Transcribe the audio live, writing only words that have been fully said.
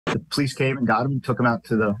The police came and got him, took him out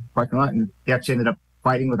to the parking lot, and he actually ended up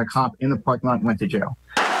fighting with a cop in the parking lot and went to jail.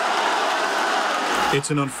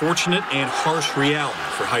 It's an unfortunate and harsh reality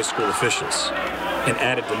for high school officials. An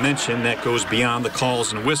added dimension that goes beyond the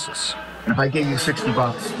calls and whistles. If I gave you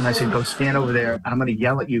 $60 and I said, go stand over there, I'm going to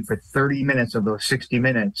yell at you for 30 minutes of those 60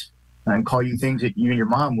 minutes and call you things that you and your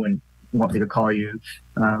mom wouldn't want me to call you,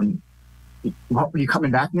 what, were you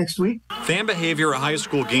coming back next week? Fan behavior at high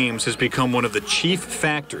school games has become one of the chief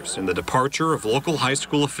factors in the departure of local high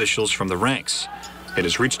school officials from the ranks. It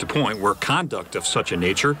has reached a point where conduct of such a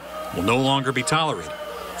nature will no longer be tolerated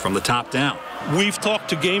from the top down. We've talked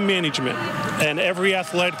to game management, and every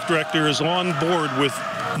athletic director is on board with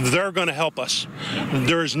they're going to help us.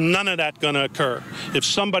 There's none of that going to occur. If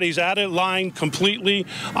somebody's out of line completely,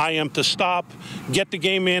 I am to stop, get the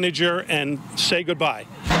game manager, and say goodbye.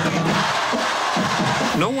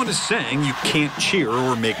 No one is saying you can't cheer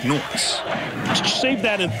or make noise. Save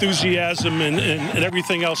that enthusiasm and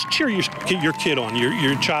everything else. Cheer your kid on,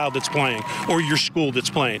 your child that's playing, or your school that's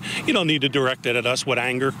playing. You don't need to direct it at us with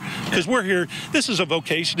anger, because we're here. This is a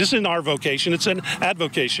vocation. This isn't our vocation. It's an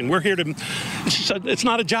advocation. We're here to, it's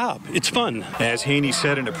not a job. It's fun. As Haney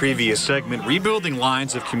said in a previous segment, rebuilding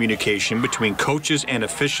lines of communication between coaches and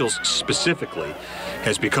officials specifically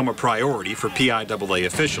has become a priority for PIAA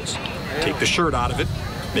officials. Take the shirt out of it,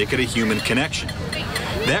 make it a human connection.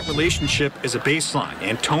 That relationship is a baseline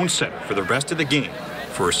and tone setter for the rest of the game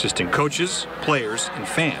for assistant coaches, players, and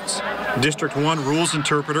fans. District 1 rules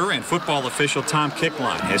interpreter and football official Tom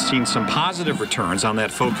Kickline has seen some positive returns on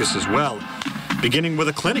that focus as well, beginning with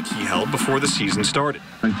a clinic he held before the season started.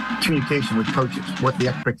 Communication with coaches, what the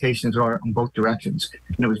expectations are in both directions.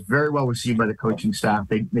 And it was very well received by the coaching staff.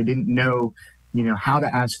 They didn't know how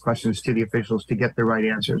to ask questions to the officials to get the right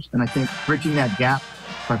answers. And I think bridging that gap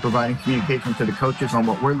by providing communication to the coaches on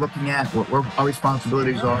what we're looking at, what our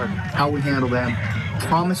responsibilities are, how we handle them,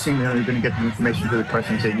 promising that they're going to get the information to the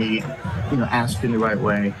questions they need, asked in the right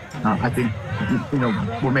way. I think,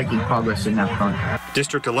 we're making progress in that front.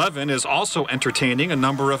 District 11 is also entertaining a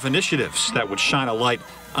number of initiatives that would shine a light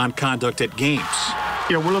on conduct at games.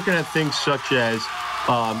 We're looking at things such as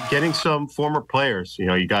getting some former players.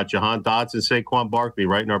 You got Jahan Dotson, Saquon Barkley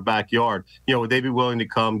right in our backyard. Would they be willing to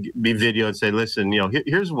come, be video and say, listen,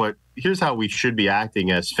 here's how we should be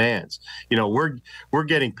acting as fans. We're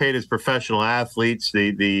getting paid as professional athletes.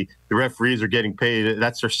 The referees are getting paid.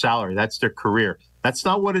 That's their salary. That's their career. That's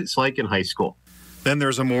not what it's like in high school. Then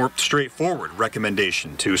there's a more straightforward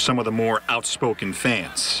recommendation to some of the more outspoken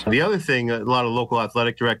fans. The other thing a lot of local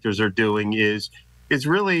athletic directors are doing is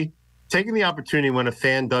really taking the opportunity when a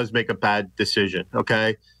fan does make a bad decision,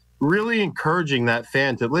 okay? Really encouraging that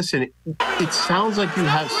fan to listen. It sounds like you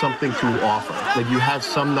have something to offer, like you have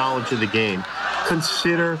some knowledge of the game.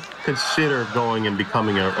 Consider going and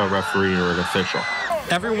becoming a referee or an official.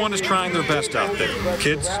 Everyone is trying their best out there.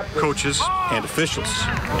 Kids, coaches, and officials.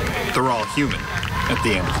 They're all human at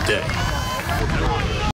the end of the day.